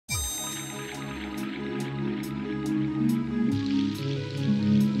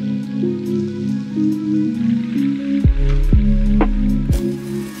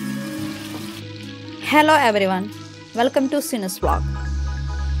Hello everyone, welcome to Sinus Vlog.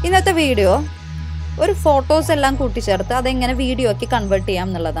 ഇന്നത്തെ video ഒരു photos എല്ലാം കൂട്ടിച്ചേർത്ത് അതെങ്ങനെ വീഡിയോ ആക്കി കൺവേർട്ട് ചെയ്യാം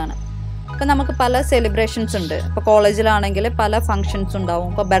എന്നുള്ളതാണ്. അപ്പോൾ നമുക്ക് പല സെലിബ്രേഷൻസ് ഉണ്ട്. ഇപ്പോൾ കോളേജിലാണെങ്കിൽ പല ഫംഗ്ഷൻസ് ഉണ്ടാവും.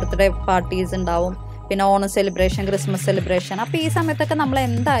 ഇപ്പോൾ ബർത്ത്ഡേ പാർട്ടീസ് ഉണ്ടാവും, പിന്നെ ഓണം സെലിബ്രേഷൻ, ക്രിസ്മസ് സെലിബ്രേഷൻ. അപ്പോൾ ഈ സമയത്തൊക്കെ നമ്മൾ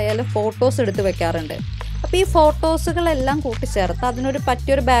എന്തായാലും ഫോട്ടോസ് എടുത്ത് വെക്കാറുണ്ട്. അപ്പോൾ ഈ ഫോട്ടോസുകളെല്ലാം കൂട്ടിച്ചേർത്ത് അതിനൊരു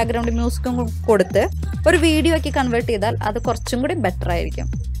പറ്റിയൊരു ബാക്ക്ഗ്രൗണ്ട് മ്യൂസിക്കും കൊടുത്ത് ഒരു വീഡിയോ ആക്കി കൺവേർട്ട് ചെയ്താൽ അത് കുറച്ചും കൂടി ബെറ്റർ ആയിരിക്കും.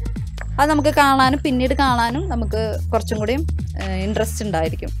 അത് നമുക്ക് കാണാനും പിന്നീട് കാണാനും നമുക്ക് കുറച്ചും കൂടി ഇൻട്രസ്റ്റ്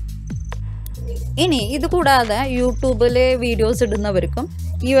ഉണ്ടായിരിക്കും. ഇനി ഇത് കൂടാതെ യൂട്യൂബിൽ വീഡിയോസ് ഇടുന്നവർക്കും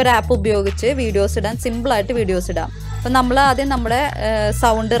ഈ ഒരു ആപ്പ് ഉപയോഗിച്ച് വീഡിയോസ് ഇടാൻ, സിമ്പിളായിട്ട് വീഡിയോസ് ഇടാം. അപ്പം നമ്മൾ ആദ്യം നമ്മുടെ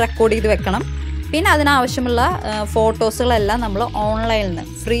സൗണ്ട് റെക്കോർഡ് ചെയ്ത് വെക്കണം. പിന്നെ അതിനാവശ്യമുള്ള ഫോട്ടോസുകളെല്ലാം നമ്മൾ ഓൺലൈനിൽ നിന്ന്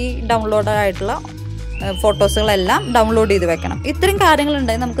ഫ്രീ ഡൗൺലോഡായിട്ടുള്ള ഫോട്ടോസുകളെല്ലാം ഡൗൺലോഡ് ചെയ്ത് വെക്കണം. ഇത്രയും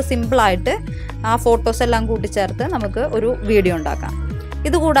കാര്യങ്ങളുണ്ടെങ്കിൽ നമുക്ക് സിമ്പിളായിട്ട് ആ ഫോട്ടോസ് എല്ലാം കൂട്ടിച്ചേർത്ത് നമുക്ക് ഒരു വീഡിയോ ഉണ്ടാക്കാം.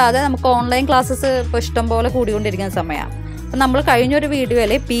 ഇതുകൂടാതെ നമുക്ക് ഓൺലൈൻ ക്ലാസ്സസ് ഇപ്പോൾ ഇഷ്ടം പോലെ കൂടിക്കൊണ്ടിരിക്കുന്ന സമയമാണ്. അപ്പം നമ്മൾ കഴിഞ്ഞൊരു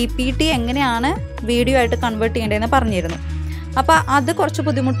വീഡിയോയിൽ PPT എങ്ങനെയാണ് വീഡിയോ ആയിട്ട് കൺവേർട്ട് ചെയ്യേണ്ടതെന്ന് പറഞ്ഞിരുന്നു. അപ്പോൾ അത് കുറച്ച്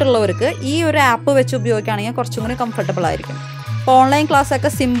ബുദ്ധിമുട്ടുള്ളവർക്ക് ഈ ഒരു ആപ്പ് വെച്ച് ഉപയോഗിക്കുകയാണെങ്കിൽ കുറച്ചും കൂടി കംഫർട്ടബിൾ ആയിരിക്കും. അപ്പോൾ ഓൺലൈൻ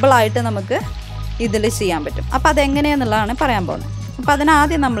ക്ലാസ്സൊക്കെ സിമ്പിളായിട്ട് നമുക്ക് ഇതിൽ ചെയ്യാൻ പറ്റും. അപ്പോൾ അതെങ്ങനെയാണെന്നുള്ളതാണ് പറയാൻ പോകുന്നത്. അപ്പോൾ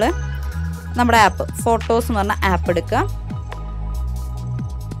അതിനാദ്യം നമ്മൾ നമ്മുടെ ആപ്പ് ഫോട്ടോസ് എന്ന് പറഞ്ഞ ആപ്പ് എടുക്കുക.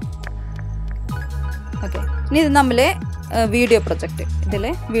 ഓക്കെ, ഇനി ഇത് നമ്മൾ വീഡിയോ പ്രൊജക്റ്റ്, ഇതിൽ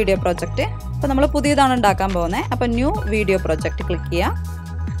വീഡിയോ പ്രൊജക്റ്റ്. അപ്പോൾ നമ്മൾ പുതിയതാണ് ഉണ്ടാക്കാൻ പോകുന്നത്. അപ്പോൾ ന്യൂ വീഡിയോ പ്രൊജക്റ്റ് ക്ലിക്ക് ചെയ്യാം.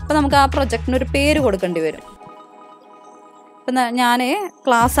 അപ്പോൾ നമുക്ക് ആ പ്രൊജക്റ്റിനൊരു പേര് കൊടുക്കേണ്ടി വരും. അപ്പം ഞാൻ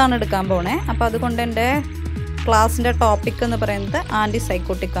ക്ലാസ്സാണ് എടുക്കാൻ പോകുന്നത്. അപ്പോൾ അതുകൊണ്ട് എൻ്റെ ക്ലാസ്സിൻ്റെ ടോപ്പിക് എന്ന് പറയുന്നത് ആൻറ്റി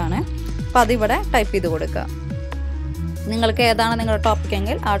സൈക്കോട്ടിക് ആണ്. അപ്പോൾ അതിവിടെ ടൈപ്പ് ചെയ്ത് കൊടുക്കുക. നിങ്ങൾക്ക് ഏതാണ് നിങ്ങളുടെ ടോപ്പിക്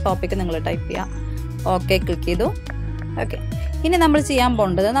എങ്കിൽ ആ ടോപ്പിക്ക് നിങ്ങൾ ടൈപ്പ് ചെയ്യുക. ഓക്കെ ക്ലിക്ക് ചെയ്തു. ഓക്കെ, ഇനി നമ്മൾ ചെയ്യാൻ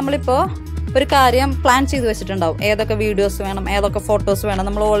പോകേണ്ടത്, നമ്മളിപ്പോൾ ഒരു കാര്യം പ്ലാൻ ചെയ്ത് വെച്ചിട്ടുണ്ടാവും. ഏതൊക്കെ വീഡിയോസ് വേണം, ഏതൊക്കെ ഫോട്ടോസ് വേണം,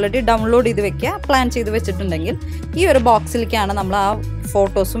 നമ്മൾ ഓൾറെഡി ഡൗൺലോഡ് ചെയ്ത് വെക്കുക. പ്ലാൻ ചെയ്ത് വെച്ചിട്ടുണ്ടെങ്കിൽ ഈ ഒരു ബോക്സിലേക്കാണ് നമ്മൾ ആ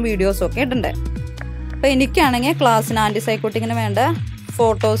ഫോട്ടോസും വീഡിയോസും ഒക്കെ ഇടേണ്ടത്. അപ്പോൾ എനിക്കാണെങ്കിൽ ക്ലാസ്സിന് ആൻറ്റി സൈക്കോട്ടിക്കിന് വേണ്ട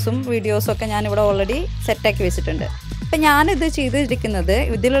ഫോട്ടോസും വീഡിയോസും ഒക്കെ ഞാനിവിടെ ഓൾറെഡി സെറ്റാക്കി വെച്ചിട്ടുണ്ട്. അപ്പോൾ ഞാനിത് ചെയ്തിരിക്കുന്നത്,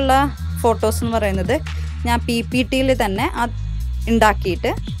 ഇതിലുള്ള ഫോട്ടോസ് എന്ന് പറയുന്നത് ഞാൻ PPTയിൽ തന്നെ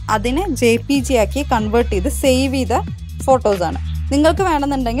ഉണ്ടാക്കിയിട്ട് അതിനെ JPG ആക്കി കൺവേർട്ട് ചെയ്ത് സേവ് ചെയ്ത ഫോട്ടോസാണ്. നിങ്ങൾക്ക്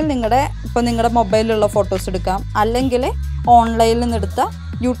വേണമെന്നുണ്ടെങ്കിൽ നിങ്ങളുടെ മൊബൈലിലുള്ള ഫോട്ടോസ് എടുക്കാം, അല്ലെങ്കിൽ ഓൺലൈനിൽ നിന്നെടുത്ത,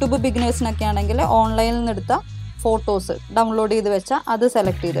 യൂട്യൂബ് ബിഗിനേഴ്സിനൊക്കെ ആണെങ്കിൽ ഓൺലൈനിൽ നിന്നെടുത്ത ഫോട്ടോസ് ഡൗൺലോഡ് ചെയ്ത് വെച്ചാൽ അത്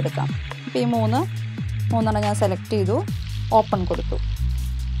സെലക്ട് ചെയ്തെടുക്കാം. അപ്പോൾ ഈ മൂന്നെണ്ണം ഞാൻ സെലക്ട് ചെയ്തു, ഓപ്പൺ കൊടുത്തു.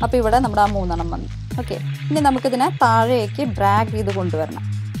 അപ്പോൾ ഇവിടെ നമ്മുടെ ആ 3 വന്നു. ഓക്കെ, ഇനി നമുക്കിതിനെ താഴേക്ക് ഡ്രാഗ് ചെയ്ത് കൊണ്ടുവന്നു.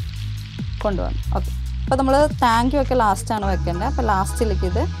 ഓക്കെ, അപ്പോൾ നമ്മൾ താങ്ക് യു ഒക്കെ ലാസ്റ്റാണ് വെക്കേണ്ടത്. അപ്പോൾ ലാസ്റ്റിലേക്ക്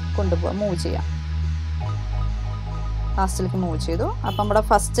ഇത് കൊണ്ടുപോകാം, മൂവ് ചെയ്യാം. ലാസ്റ്റിലേക്ക് മൂവ് ചെയ്തു. അപ്പോൾ നമ്മുടെ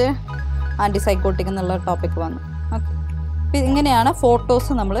ഫസ്റ്റ് ആൻറ്റി സൈക്കോട്ടിക് എന്നുള്ള ടോപ്പിക് വന്നു. ഓക്കെ, അപ്പോൾ ഇങ്ങനെയാണ്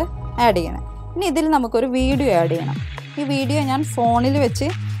ഫോട്ടോസ് നമ്മൾ ആഡ് ചെയ്യണം. ഇനി ഇതിൽ നമുക്കൊരു വീഡിയോ ആഡ് ചെയ്യണം. ഈ വീഡിയോ ഞാൻ ഫോണിൽ വെച്ച്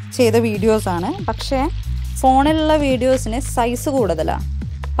ചെയ്ത വീഡിയോസാണ്. പക്ഷേ ഫോണിലുള്ള വീഡിയോസിന് സൈസ് കൂടുതലാണ്.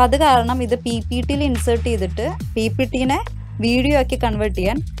 അപ്പോൾ അത് കാരണം ഇത് PPTയിൽ ഇൻസേർട്ട് ചെയ്തിട്ട് PPTനെ വീഡിയോ ആക്കി കൺവേർട്ട്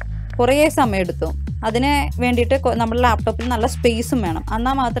ചെയ്യാൻ കുറേ സമയം എടുത്തു. അതിന് വേണ്ടിയിട്ട് നമ്മുടെ ലാപ്ടോപ്പിൽ നല്ല സ്പേസും വേണം,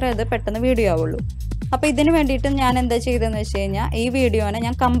 എന്നാൽ മാത്രമേ അത് പെട്ടെന്ന് വീഡിയോ ആവുള്ളൂ. അപ്പോൾ ഇതിന് വേണ്ടിയിട്ട് ഞാൻ എന്താ ചെയ്തതെന്ന് വെച്ച് കഴിഞ്ഞാൽ ഈ വീഡിയോനെ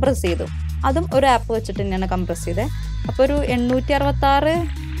ഞാൻ കംപ്രസ് ചെയ്തു. അതും ഒരു ആപ്പ് വെച്ചിട്ട് തന്നെയാണ് കംപ്രസ് ചെയ്തത്. അപ്പോൾ ഒരു 866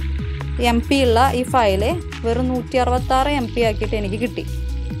 MB ഉള്ള ഈ ഫയല് വെറും 166 MB ആക്കിയിട്ട് എനിക്ക് കിട്ടി.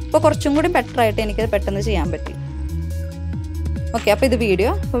 അപ്പോൾ കുറച്ചും കൂടി ബെറ്റർ ആയിട്ട് എനിക്കത് പെട്ടെന്ന് ചെയ്യാൻ പറ്റി. ഓക്കെ, അപ്പോൾ ഇത്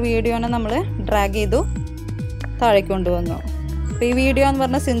വീഡിയോ. അപ്പോൾ വീഡിയോനെ നമ്മൾ ഡ്രാഗ് ചെയ്തു താഴേക്ക് കൊണ്ടുവന്നു. അപ്പോൾ ഈ വീഡിയോ എന്ന്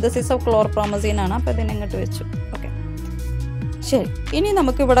പറഞ്ഞാൽ സിന്തസിസ് ഓഫ് ക്ലോർപ്രോമസീൻ ആണ്. അപ്പോൾ ഇതിനെ ഇങ്ങോട്ട് വെച്ചു. ഓക്കെ, ശരി. ഇനി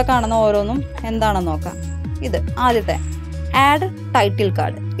നമുക്ക് ഇവിടെ കാണുന്ന ഓരോന്നും എന്താണെന്ന് നോക്കാം. ഇത് ആദ്യത്തെ ആഡ് ടൈറ്റിൽ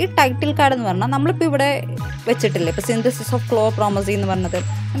കാർഡ്. ഈ ടൈറ്റിൽ കാർഡ് എന്ന് പറഞ്ഞാൽ നമ്മളിപ്പോൾ ഇവിടെ വെച്ചിട്ടില്ലേ, ഇപ്പോൾ സിന്തസിസ് ഓഫ് ക്ലോർപ്രോമസീൻ എന്ന് പറഞ്ഞത്,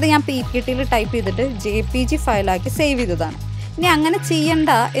 അത് ഞാൻ PPTയിൽ ടൈപ്പ് ചെയ്തിട്ട് JPG ഫയലാക്കി സേവ് ചെയ്തതാണ്. ഇനി അങ്ങനെ ചെയ്യണ്ട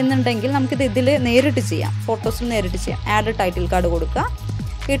എന്നുണ്ടെങ്കിൽ നമുക്കിത് ഇതിൽ നേരിട്ട് ചെയ്യാം, ഫോട്ടോസിൽ നേരിട്ട് ചെയ്യാം. ആഡ് ടൈറ്റിൽ കാർഡ് കൊടുക്കുക.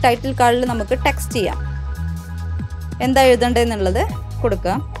 ഈ ടൈറ്റിൽ കാർഡിൽ നമുക്ക് ടെക്സ്റ്റ് ചെയ്യാം, എന്താ എഴുതേണ്ടതെന്നുള്ളത്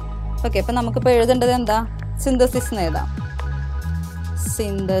കൊടുക്കുക. ഓക്കെ, അപ്പോൾ നമുക്കിപ്പോൾ എഴുതേണ്ടത് എന്താ, സിന്തസിസ് എന്ന് എഴുതാം.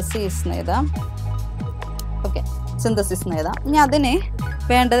 ഓക്കെ, സിന്തസിസ് എന്ന് എഴുതാം. ഇനി അതിന്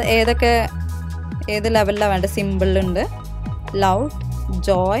വേണ്ടത് ഏത് ലെവലിലാണ് വേണ്ടത്, സിമ്പിളുണ്ട്, ലൗഡ്,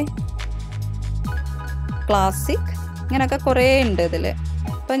 ജോയ്, ക്ലാസിക്, ഇങ്ങനെയൊക്കെ കുറേ ഉണ്ട് ഇതിൽ.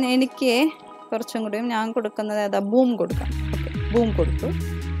 അപ്പം എനിക്ക് കുറച്ചും കൂടിയും ഞാൻ കൊടുക്കുന്നത് ഏതാ, ബൂം കൊടുക്കാം. ഓക്കെ, ബൂം കൊടുത്തു.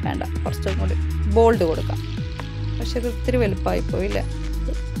 വേണ്ട, കുറച്ചും കൂടി ബോൾഡ് കൊടുക്കാം. പക്ഷെ ഇത് ഇത്തിരി വലുപ്പമായി പോയില്ല.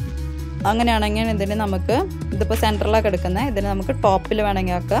 അങ്ങനെയാണെങ്കിൽ ഇതിന് നമുക്ക്, ഇതിപ്പോൾ സെൻറ്ററിലാണ് കിടക്കുന്നത്, ഇതിന് നമുക്ക് ടോപ്പിൽ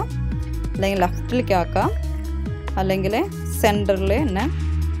വേണമെങ്കിൽ ആക്കാം, അല്ലെങ്കിൽ ലെഫ്റ്റിലേക്ക് ആക്കാം, അല്ലെങ്കിൽ സെൻറ്ററിൽ തന്നെ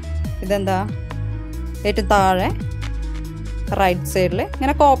ഇതെന്താ ഏറ്റവും താഴെ റൈറ്റ് സൈഡിൽ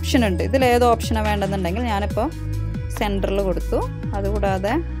ഇങ്ങനെയൊക്കെ ഓപ്ഷൻ ഉണ്ട്. ഇതിൽ ഏത് ഓപ്ഷനാണ് വേണ്ടതെന്നുണ്ടെങ്കിൽ ഞാനിപ്പോൾ സെൻറ്ററിൽ കൊടുത്തു.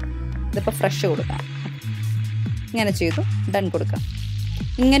 അതുകൂടാതെ ഇതിപ്പോൾ ഫ്രഷ് കൊടുക്കാം. ഇങ്ങനെ ചെയ്തു, ഡൺ കൊടുക്കാം.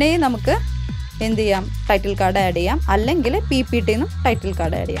 ഇങ്ങനെ നമുക്ക് എന്ത് ചെയ്യാം, ടൈറ്റിൽ കാർഡ് ആഡ് ചെയ്യാം, അല്ലെങ്കിൽ PPTന്നും ടൈറ്റിൽ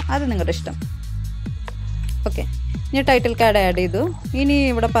കാർഡ് ആഡ് ചെയ്യാം. അത് നിങ്ങളുടെ ഇഷ്ടം. ഓക്കെ, ഇനി ടൈറ്റിൽ കാർഡ് ആഡ് ചെയ്തു. ഇനി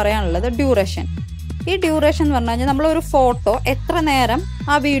ഇവിടെ പറയാനുള്ളത് ഡ്യൂറേഷൻ. ഈ ഡ്യൂറേഷൻ എന്ന് പറഞ്ഞു കഴിഞ്ഞാൽ നമ്മളൊരു ഫോട്ടോ എത്ര നേരം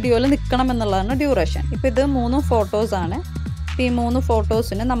ആ വീഡിയോയിൽ നിൽക്കണം എന്നുള്ളതാണ് ഡ്യൂറേഷൻ. ഇപ്പോൾ ഇത് 3 ഫോട്ടോസാണ്. ഇപ്പോൾ ഈ 3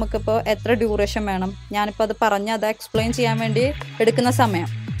 ഫോട്ടോസിന് നമുക്കിപ്പോൾ എത്ര ഡ്യൂറേഷൻ വേണം, ഞാനിപ്പോൾ അത് പറഞ്ഞ് അത് എക്സ്പ്ലെയിൻ ചെയ്യാൻ വേണ്ടി എടുക്കുന്ന സമയം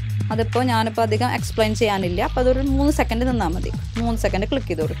അതിപ്പോൾ ഞാനിപ്പോൾ അധികം എക്സ്പ്ലെയിൻ ചെയ്യാനില്ല. അപ്പോൾ അതൊരു 3 സെക്കൻഡ് നിന്നാൽ മതി. 3 സെക്കൻഡ് ക്ലിക്ക്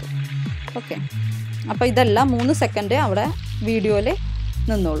ചെയ്ത് കൊടുക്കും. ഓക്കെ, അപ്പോൾ ഇതെല്ലാം 3 സെക്കൻഡ് അവിടെ വീഡിയോയിൽ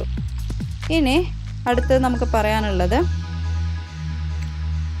നിന്നോളൂ. ഇനി അടുത്ത് നമുക്ക് പറയാനുള്ളത്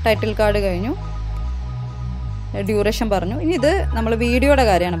ടൈറ്റിൽ കാർഡ് കഴിഞ്ഞു, ഡ്യൂറേഷൻ പറഞ്ഞു. ഇനി ഇത് നമ്മൾ വീഡിയോയുടെ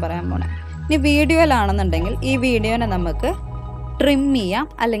കാര്യമാണ് പറയാൻ പോണത്. ഇനി വീഡിയോയിലാണെന്നുണ്ടെങ്കിൽ ഈ വീഡിയോനെ നമുക്ക് ട്രിം ചെയ്യാം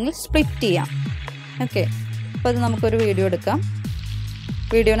അല്ലെങ്കിൽ സ്പ്ലിറ്റ് ചെയ്യാം. ഓക്കെ, അപ്പോൾ അത് നമുക്കൊരു വീഡിയോ എടുക്കാം.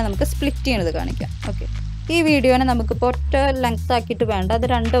 വീഡിയോനെ നമുക്ക് സ്പ്ലിറ്റ് ചെയ്യണത് കാണിക്കാം. ഓക്കെ, ഈ വീഡിയോനെ നമുക്കിപ്പോൾ ഒറ്റ ലെങ്ത് ആക്കിയിട്ട് വേണ്ട, അത്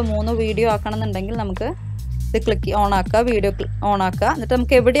 2-3 വീഡിയോ ആക്കണം എന്നുണ്ടെങ്കിൽ നമുക്ക് ഇത് ക്ലിക്ക് ഓൺ ആക്കുക, വീഡിയോ ഓൺ ആക്കുക. എന്നിട്ട്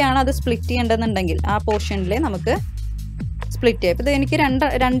നമുക്ക് എവിടെയാണ് അത് സ്പ്ലിറ്റ് ചെയ്യേണ്ടതെന്നുണ്ടെങ്കിൽ ആ പോർഷനിൽ നമുക്ക് സ്പ്ലിറ്റ് ചെയ്യാം. ഇപ്പോൾ ഇത് എനിക്ക്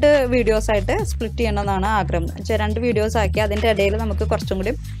രണ്ട് വീഡിയോസായിട്ട് സ്പ്ലിറ്റ് ചെയ്യണമെന്നാണ് ആഗ്രഹം. 2 വീഡിയോസ് ആക്കി അതിൻ്റെ ഇടയിൽ നമുക്ക് കുറച്ചും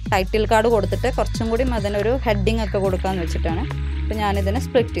കൂടി ടൈറ്റിൽ കാർഡ് കൊടുത്തിട്ട് കുറച്ചും കൂടി അതിനൊരു ഹെഡിങ് ഒക്കെ കൊടുക്കാമെന്ന് വെച്ചിട്ടാണ്. അപ്പോൾ ഞാനിതിനെ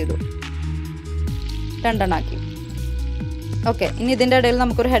സ്പ്ലിറ്റ് ചെയ്തു, 2 എണ്ണാക്കി. ഓക്കെ, ഇനി ഇതിൻ്റെ ഇടയിൽ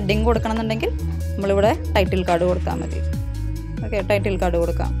നമുക്കൊരു ഹെഡിങ് കൊടുക്കണം എന്നുണ്ടെങ്കിൽ നമ്മളിവിടെ ടൈറ്റിൽ കാർഡ് കൊടുത്താൽ മതി. ഓക്കെ, ടൈറ്റിൽ കാർഡ്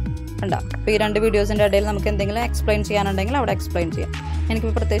കൊടുക്കാം. കണ്ടോ, അപ്പോൾ ഈ 2 വീഡിയോസിൻ്റെ ഇടയിൽ നമുക്ക് എന്തെങ്കിലും എക്സ്പ്ലെയിൻ ചെയ്യാനുണ്ടെങ്കിൽ അവിടെ എക്സ്പ്ലെയിൻ ചെയ്യാം.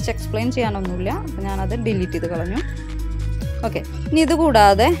 എനിക്കിപ്പോൾ പ്രത്യേകിച്ച് എക്സ്പ്ലെയിൻ ചെയ്യാനൊന്നുമില്ല, അപ്പോൾ ഞാനത് ഡിലീറ്റ് ചെയ്ത് കളഞ്ഞു. ഓക്കെ, ഇനി ഇത്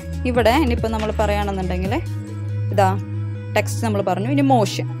കൂടാതെ ഇവിടെ ഇനിയിപ്പോൾ നമ്മൾ പറയുകയാണെന്നുണ്ടെങ്കിൽ ഇതാ ടെക്സ്റ്റ് നമ്മൾ പറഞ്ഞു. ഇനി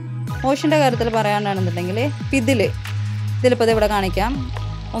മോഷൻ്റെ കാര്യത്തിൽ പറയാനാണെന്നുണ്ടെങ്കിൽ ഇതിലിപ്പോൾ ഇത് ഇവിടെ കാണിക്കാം.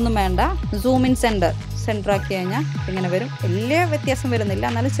 ഒന്നും വേണ്ട, സൂം ഇൻ സെൻറ്റർ ആക്കി കഴിഞ്ഞാൽ ഇങ്ങനെ വരും. വലിയ വ്യത്യാസം വരുന്നില്ല,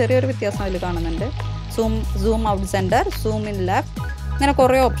 എന്നാലും ചെറിയൊരു വ്യത്യാസം അതിൽ കാണുന്നുണ്ട്. Zoom out centre, zoom in left, അങ്ങനെ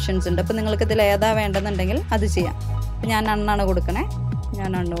കുറേ ഓപ്ഷൻസ് ഉണ്ട്. അപ്പോൾ നിങ്ങൾക്ക് ഇതിൽ ഏതാ വേണ്ടതെന്നുണ്ടെങ്കിൽ അത് ചെയ്യാം. അപ്പോൾ ഞാൻ അണ്ണാണ് കൊടുക്കണേ,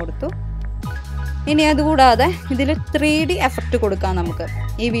 ഞാൻ അണ്ണ് കൊടുത്തു. ഇനി അതുകൂടാതെ ഇതിൽ 3D എഫക്റ്റ് കൊടുക്കാം. നമുക്ക്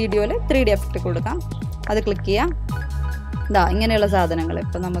ഈ വീഡിയോയിൽ 3D എഫക്റ്റ് കൊടുക്കാം. അത് ക്ലിക്ക് ചെയ്യാം. ഇതാ ഇങ്ങനെയുള്ള സാധനങ്ങൾ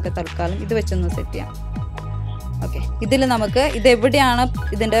ഇപ്പോൾ നമുക്ക് തൽക്കാലം ഇത് വെച്ചൊന്ന് സെറ്റ് ചെയ്യാം. ഓക്കെ, ഇതിൽ നമുക്ക് ഇതെവിടെയാണ്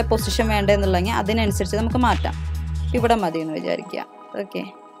ഇതിൻ്റെ പൊസിഷൻ വേണ്ടതെന്നുള്ളതെങ്കിൽ അതിനനുസരിച്ച് നമുക്ക് മാറ്റാം. ഇവിടെ മതി എന്ന് വിചാരിക്കുക. ഓക്കെ,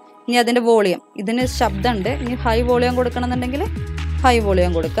 ഇനി അതിൻ്റെ വോളിയം, ഇതിന് ശബ്ദമുണ്ട്. ഇനി ഹൈ വോളിയം കൊടുക്കണമെന്നുണ്ടെങ്കിൽ ഹൈ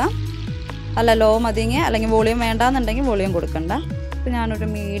വോളിയം കൊടുക്കാം, അല്ല ലോ മതിയെങ്കിൽ അല്ലെങ്കിൽ വോളിയം വേണ്ടാന്നുണ്ടെങ്കിൽ വോളിയം കൊടുക്കണ്ട. ഇപ്പോൾ ഞാനൊരു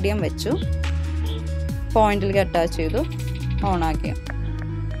മീഡിയം വെച്ചു, പോയിന്റിലേക്ക് അറ്റാച്ച് ചെയ്തു, ഓണാക്കി.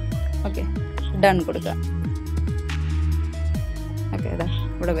 ഓക്കെ, ഡൺ കൊടുക്കുക. ഓക്കെ, ഇതാ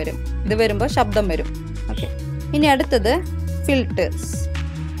ഇവിടെ വരും. ഇത് വരുമ്പോൾ ശബ്ദം വരും. ഓക്കെ, ഇനി അടുത്തത്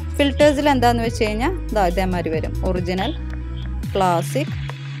ഫിൽറ്റേഴ്സിൽ എന്താണെന്ന് വെച്ച് കഴിഞ്ഞാൽ ഇതാ ഇതേമാതിരി വരും. ഒറിജിനൽ, ക്ലാസിക്,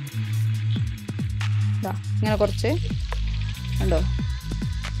 ഇതാ ഇങ്ങനെ കുറച്ച് ഉണ്ടോ.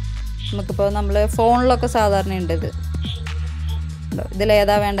 നമുക്കിപ്പോൾ നമ്മൾ ഫോണിലൊക്കെ സാധാരണ ഉണ്ട് ഇത്.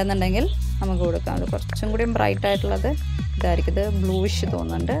 ഇതിലേതാ വേണ്ടെന്നുണ്ടെങ്കിൽ നമുക്ക് കൊടുക്കാം. അത് കുറച്ചും കൂടി ബ്രൈറ്റ് ആയിട്ടുള്ളത് ഇതായിരിക്കും. ഇത് ബ്ലൂയിഷ്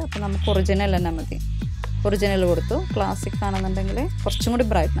തോന്നുന്നുണ്ട്. അപ്പോൾ നമുക്ക് ഒറിജിനൽ തന്നെ മതി. ഒറിജിനൽ കൊടുത്തു. ക്ലാസിക് ആണെന്നുണ്ടെങ്കിൽ കുറച്ചും കൂടി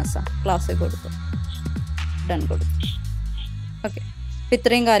ബ്രൈറ്റ്നെസ്സാണ്, ക്ലാസിക് കൊടുത്തു, ഡൺ കൊടുത്തു. ഓക്കെ, അപ്പോൾ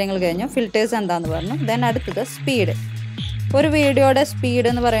ഇത്രയും കാര്യങ്ങൾ കഴിഞ്ഞു. ഫിൽറ്റേഴ്സ് എന്താണെന്ന് പറഞ്ഞു. ദെൻ അടുത്തത് സ്പീഡ്. ഒരു വീഡിയോയുടെ സ്പീഡ്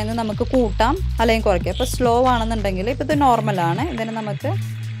എന്ന് പറയുന്നത് നമുക്ക് കൂട്ടാം അല്ലെങ്കിൽ കുറയ്ക്കാം. ഇപ്പോൾ സ്ലോ ആണെന്നുണ്ടെങ്കിൽ ഇപ്പോൾ ഇത് നോർമലാണ്, ഇതിന് നമുക്ക്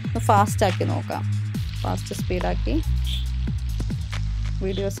ഫാസ്റ്റ് ആക്കി നോക്കാം. ഫാസ്റ്റ് സ്പീഡാക്കി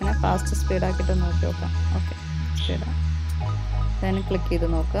വീഡിയോസിനെ ഫാസ്റ്റ് സ്പീഡാക്കിയിട്ട് നോക്കി നോക്കാം. ഓക്കെ, സ്പീഡാണ്. ദെൻ ക്ലിക്ക് ചെയ്ത്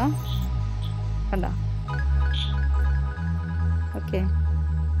നോക്കുക. കണ്ടോ? ഓക്കെ,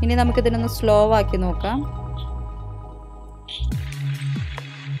 ഇനി നമുക്കിതിനൊന്ന് സ്ലോ ആക്കി നോക്കാം.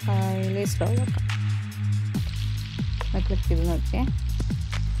 ഹൈലി സ്ലോ ആക്കാം. ക്ലിക്ക് ചെയ്ത് നോക്കിയേ,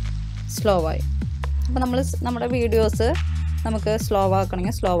 സ്ലോ ആയി. അപ്പോൾ നമ്മൾ നമ്മുടെ വീഡിയോസ് നമുക്ക് സ്ലോ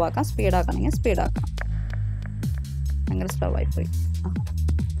ആക്കണമെങ്കിൽ സ്ലോ ആക്കാം, സ്പീഡാക്കണമെങ്കിൽ സ്പീഡാക്കാം. ഭയങ്കര സ്ലോ ആയിപ്പോയി.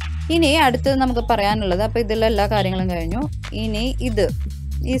 ഇനി അടുത്തത് നമുക്ക് പറയാനുള്ളത്, അപ്പോൾ ഇതിലെല്ലാ കാര്യങ്ങളും കഴിഞ്ഞു. ഇനി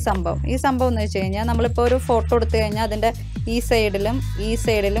ഈ സംഭവം എന്ന് വെച്ച് കഴിഞ്ഞാൽ നമ്മളിപ്പോൾ ഒരു ഫോട്ടോ എടുത്തു കഴിഞ്ഞാൽ അതിൻ്റെ ഈ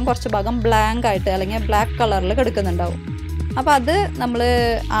സൈഡിലും കുറച്ച് ഭാഗം ബ്ലാങ്ക് ആയിട്ട് അല്ലെങ്കിൽ ബ്ലാക്ക് കളറിൽ കിടക്കുന്നുണ്ടാവും. അപ്പോൾ അത് നമ്മൾ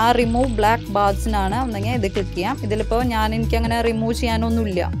ആ റിമൂവ് ബ്ലാക്ക് ബാർസിനാണ് ഒന്നെങ്കിൽ ഇത് ക്ലിക്ക് ചെയ്യാം. ഇതിലിപ്പോൾ എനിക്കങ്ങനെ റിമൂവ്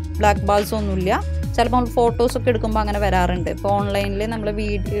ചെയ്യാനൊന്നുമില്ല, ബ്ലാക്ക് ബാർസ് ഒന്നുമില്ല. ചിലപ്പോൾ ഫോട്ടോസൊക്കെ എടുക്കുമ്പോൾ അങ്ങനെ വരാറുണ്ട്. ഇപ്പോൾ ഓൺലൈനിൽ നമ്മൾ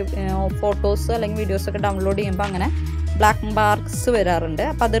ഫോട്ടോസ് അല്ലെങ്കിൽ വീഡിയോസൊക്കെ ഡൗൺലോഡ് ചെയ്യുമ്പോൾ അങ്ങനെ ബ്ലാക്ക് മാർക്സ് വരാറുണ്ട്.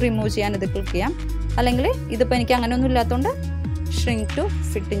 അപ്പോൾ അത് റിമൂവ് ചെയ്യാൻ ഇത് ക്ലിക്ക് ചെയ്യാം. അല്ലെങ്കിൽ ഇതിപ്പോൾ എനിക്ക് അങ്ങനെയൊന്നും ഇല്ലാത്തതുകൊണ്ട് ഷ്രിങ്ക് ടു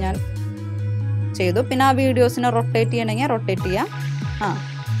ഫിറ്റ് ഞാൻ ചെയ്തു. പിന്നെ ആ വീഡിയോസിനെ റൊട്ടേറ്റ് ചെയ്യണമെങ്കിൽ റൊട്ടേറ്റ് ചെയ്യാം.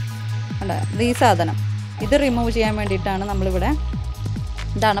 അല്ല ഈ സാധനം ഇത് റിമൂവ് ചെയ്യാൻ വേണ്ടിയിട്ടാണ് നമ്മളിവിടെ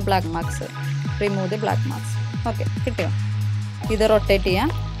ഇതാണ് black marks. Remove the black marks. Okay, കിട്ടിയോ? ഇത് റൊട്ടേറ്റ് ചെയ്യാം.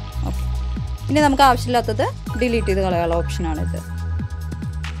 ഓക്കെ, ഇനി നമുക്ക് ആവശ്യമില്ലാത്തത് ഡിലീറ്റ് ചെയ്ത് കളയാനുള്ള ഓപ്ഷനാണിത്.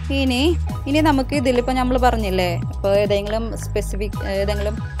 ഇനി നമുക്ക് ഇതിലിപ്പോൾ നമ്മൾ പറഞ്ഞില്ലേ, ഇപ്പോൾ ഏതെങ്കിലും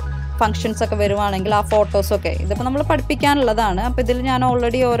ഫങ്ഷൻസ് ഒക്കെ വരുവാണെങ്കിൽ ആ ഫോട്ടോസൊക്കെ ഇതിപ്പോൾ നമ്മൾ പഠിപ്പിക്കാനുള്ളതാണ്. അപ്പോൾ ഇതിൽ ഞാൻ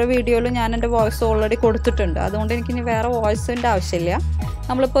ഓൾറെഡി ഓരോ വീഡിയോയിലും ഞാൻ എൻ്റെ വോയിസ് ഓൾറെഡി കൊടുത്തിട്ടുണ്ട്. അതുകൊണ്ട് എനിക്കിനി വേറെ വോയിസിൻ്റെ ആവശ്യമില്ല.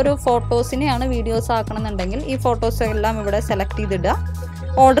 നമ്മളിപ്പോൾ ഒരു ഫോട്ടോസിനെയാണ് വീഡിയോസ് ആക്കണമെന്നുണ്ടെങ്കിൽ ഈ ഫോട്ടോസ് എല്ലാം ഇവിടെ സെലക്ട് ചെയ്തിടുക,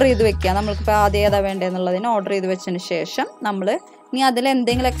 ഓർഡർ ചെയ്ത് വെക്കുക. നമ്മൾക്കിപ്പോൾ ആദ്യം ഏതാ വേണ്ടതെന്നുള്ളതിന് ഓർഡർ ചെയ്ത് വെച്ചതിന് ശേഷം നമ്മൾ ഇനി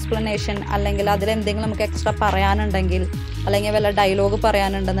അതിലെന്തെങ്കിലും എക്സ്പ്ലനേഷൻ അല്ലെങ്കിൽ അതിലെന്തെങ്കിലും നമുക്ക് എക്സ്ട്രാ പറയാനുണ്ടെങ്കിൽ അല്ലെങ്കിൽ വല്ല ഡയലോഗ്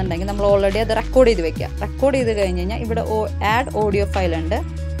പറയാനുണ്ടെന്നുണ്ടെങ്കിൽ നമ്മൾ ഓൾറെഡി അത് റെക്കോർഡ് ചെയ്ത് വെക്കുക. റെക്കോർഡ് ചെയ്ത് കഴിഞ്ഞ് കഴിഞ്ഞാൽ ഇവിടെ ആഡ് ഓഡിയോ ഫയൽ ഉണ്ട്.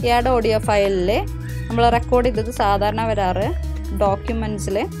 ഈ ആഡ് ഓഡിയോ ഫയലിൽ നമ്മൾ റെക്കോർഡ് ചെയ്തത് സാധാരണ വരാറ്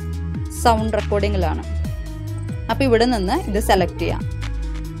ഡോക്യുമെൻറ്റ്സിലെ സൗണ്ട് റെക്കോർഡിങ്ങിലാണ്. അപ്പോൾ ഇവിടെ നിന്ന് ഇത് സെലക്ട് ചെയ്യാം.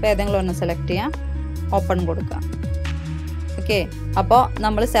 അപ്പോൾ ഏതെങ്കിലും ഒന്ന് സെലക്ട് ചെയ്യാം, ഓപ്പൺ കൊടുക്കുക. ഓക്കെ, അപ്പോൾ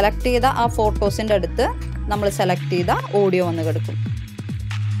നമ്മൾ സെലക്ട് ചെയ്ത ആ ഫോട്ടോസിൻ്റെ അടുത്ത് നമ്മൾ സെലക്ട് ചെയ്ത ഓഡിയോ വന്ന് കിടക്കും.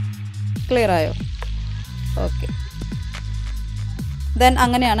 ക്ലിയർ ആയോ? ഓക്കെ, ദെൻ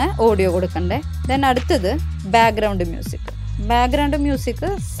അങ്ങനെയാണ് ഓഡിയോ കൊടുക്കേണ്ടത്. ദെൻ അടുത്തത് background music. Background music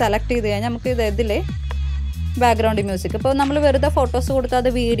select ചെയ്ത് കഴിഞ്ഞാൽ നമുക്ക് ഇതിൽ ബാക്ക്ഗ്രൗണ്ട് മ്യൂസിക് ഇപ്പോൾ നമ്മൾ വെറുതെ ഫോട്ടോസ് കൊടുത്ത് അത്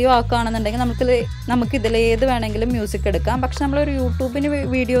വീഡിയോ ആക്കുകയാണെന്നുണ്ടെങ്കിൽ നമുക്കിതിൽ ഏത് വേണമെങ്കിലും മ്യൂസിക് എടുക്കാം. പക്ഷെ നമ്മളൊരു യൂട്യൂബിന്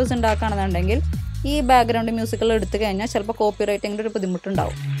വീഡിയോസ് ഉണ്ടാക്കുകയാണെന്നുണ്ടെങ്കിൽ ഈ ബാക്ക്ഗ്രൗണ്ട് മ്യൂസിക്കുകൾ എടുത്തു കഴിഞ്ഞാൽ ചിലപ്പോൾ കോപ്പി റൈറ്റിങ്ങിൻ്റെ ഒരു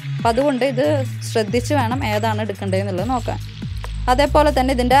ബുദ്ധിമുട്ടുണ്ടാവും. അപ്പം അതുകൊണ്ട് ഇത് ശ്രദ്ധിച്ച് വേണം ഏതാണ് എടുക്കേണ്ടതെന്നുള്ളത് നോക്കാൻ. അതേപോലെ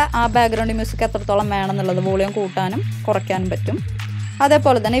തന്നെ ഇതിൻ്റെ ആ ബാക്ക്ഗ്രൗണ്ട് മ്യൂസിക് എത്രത്തോളം വേണമെന്നുള്ളത് വോളിയം കൂട്ടാനും കുറയ്ക്കാനും പറ്റും.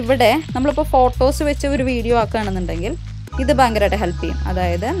 അതേപോലെ തന്നെ ഇവിടെ നമ്മളിപ്പോൾ ഫോട്ടോസ് വെച്ച് ഒരു വീഡിയോ ആക്കുകയാണെന്നുണ്ടെങ്കിൽ ഇത് ഭയങ്കരമായിട്ട് ഹെൽപ്പ് ചെയ്യും.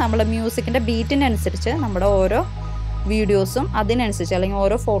 അതായത് നമ്മൾ മ്യൂസിക്കിൻ്റെ ബീറ്റിനനുസരിച്ച് നമ്മുടെ ഓരോ വീഡിയോസും അതിനനുസരിച്ച് അല്ലെങ്കിൽ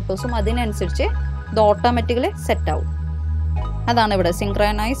ഓരോ ഫോട്ടോസും അതിനനുസരിച്ച് ഇത് ഓട്ടോമാറ്റിക്കലി സെറ്റാവും. അതാണ് ഇവിടെ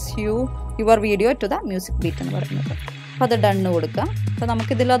സിങ്ക്രനൈസ് your video to the music beat എന്ന് പറയുന്നത്. അപ്പോൾ അത് ഡണ്ണ് കൊടുക്കുക. അപ്പോൾ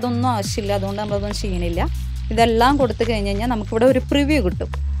നമുക്കിതിൽ അതൊന്നും ആവശ്യമില്ല, അതുകൊണ്ട് നമ്മളതൊന്നും ചെയ്യണില്ല. ഇതെല്ലാം കൊടുത്തു കഴിഞ്ഞ് കഴിഞ്ഞാൽ നമുക്കിവിടെ ഒരു പ്രിവ്യൂ കിട്ടും.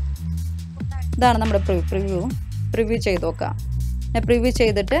 ഇതാണ് നമ്മുടെ പ്രിവ്യൂ ചെയ്ത് നോക്കാം. പ്രിവ്യൂ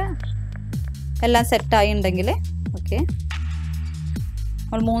ചെയ്തിട്ട് എല്ലാം സെറ്റായി ഉണ്ടെങ്കിൽ ഓക്കെ,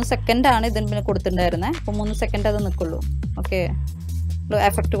 നമ്മൾ 3 സെക്കൻഡാണ് ഇതിന് കൊടുത്തിട്ടുണ്ടായിരുന്നത്. അപ്പോൾ 3 സെക്കൻഡ് അത് നിൽക്കുള്ളൂ. ഓക്കെ,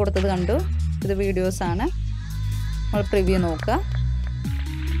 എഫക്റ്റ് കൊടുത്തത് കണ്ടു. ഇത് വീഡിയോസാണ്. നമ്മൾ പ്രിവ്യൂ നോക്കുക.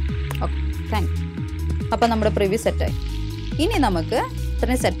 Okay, thank you. അപ്പോൾ നമ്മുടെ പ്രിവ്യൂ സെറ്റായി. ഇനി നമുക്ക്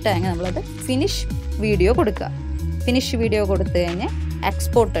ഇത്രയും സെറ്റായെങ്കിൽ നമ്മളത് ഫിനിഷ് വീഡിയോ കൊടുക്കുക. ഫിനിഷ് വീഡിയോ കൊടുത്തു കഴിഞ്ഞ്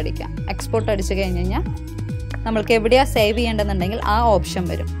എക്സ്പോർട്ട് അടിക്കാം. എക്സ്പോർട്ട് അടിച്ച് കഴിഞ്ഞ് കഴിഞ്ഞാൽ നമ്മൾക്ക് എവിടെയാണ് സേവ് ചെയ്യേണ്ടതെന്നുണ്ടെങ്കിൽ ആ ഓപ്ഷൻ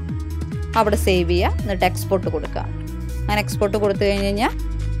വരും. അവിടെ സേവ് ചെയ്യുക, എന്നിട്ട് എക്സ്പോർട്ട് കൊടുക്കുക. ഞാൻ എക്സ്പോർട്ട് കൊടുത്തു കഴിഞ്ഞ് കഴിഞ്ഞാൽ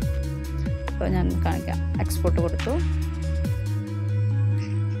ഇപ്പോൾ ഞാൻ കാണിക്കാം. എക്സ്പോർട്ട് കൊടുത്തു.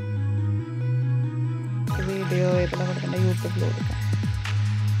 വീഡിയോ ഏതിലാണ് കൊടുക്കേണ്ടത്? യൂട്യൂബിൽ കൊടുക്കാം.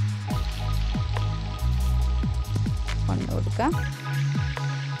 കൊടുക്കാം,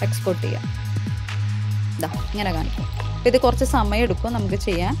 എക്സ്പോർട്ട് ചെയ്യാം. ഇതാ ഇങ്ങനെ കാണിക്കും. അപ്പോൾ ഇത് കുറച്ച് സമയം എടുക്കും നമുക്ക്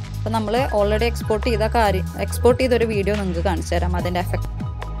ചെയ്യാൻ. അപ്പോൾ നമ്മൾ ഓൾറെഡി എക്സ്പോർട്ട് ചെയ്തൊരു വീഡിയോ നിങ്ങൾക്ക് കാണിച്ചു തരാം, അതിൻ്റെ എഫക്റ്റ്.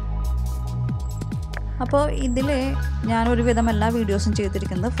 അപ്പോൾ ഇതിൽ ഞാനൊരുവിധം എല്ലാ വീഡിയോസും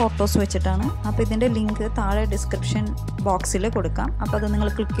ചെയ്തിരിക്കുന്നത് ഫോട്ടോസ് വെച്ചിട്ടാണ്. അപ്പോൾ ഇതിൻ്റെ ലിങ്ക് താഴെ ഡിസ്ക്രിപ്ഷൻ ബോക്സിൽ കൊടുക്കാം. അപ്പോൾ അത് നിങ്ങൾ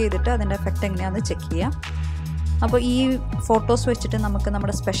ക്ലിക്ക് ചെയ്തിട്ട് അതിൻ്റെ എഫക്റ്റ് എങ്ങനെയാണെന്ന് ചെക്ക് ചെയ്യാം. അപ്പോൾ ഈ ഫോട്ടോസ് വെച്ചിട്ട് നമുക്ക്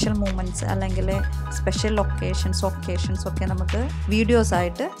നമ്മുടെ സ്പെഷ്യൽ മൂമെൻറ്റ്സ് അല്ലെങ്കിൽ സ്പെഷ്യൽ ഒക്കേഷൻസ് ഒക്കെ നമുക്ക്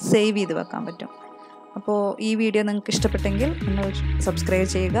വീഡിയോസായിട്ട് സേവ് ചെയ്ത് വെക്കാൻ പറ്റും. അപ്പോൾ ഈ വീഡിയോ നിങ്ങൾക്ക് ഇഷ്ടപ്പെട്ടെങ്കിൽ നിങ്ങൾ സബ്സ്ക്രൈബ്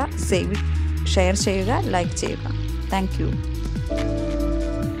ചെയ്യുക, ഷെയർ ചെയ്യുക, ലൈക്ക് ചെയ്യുക. Thank you.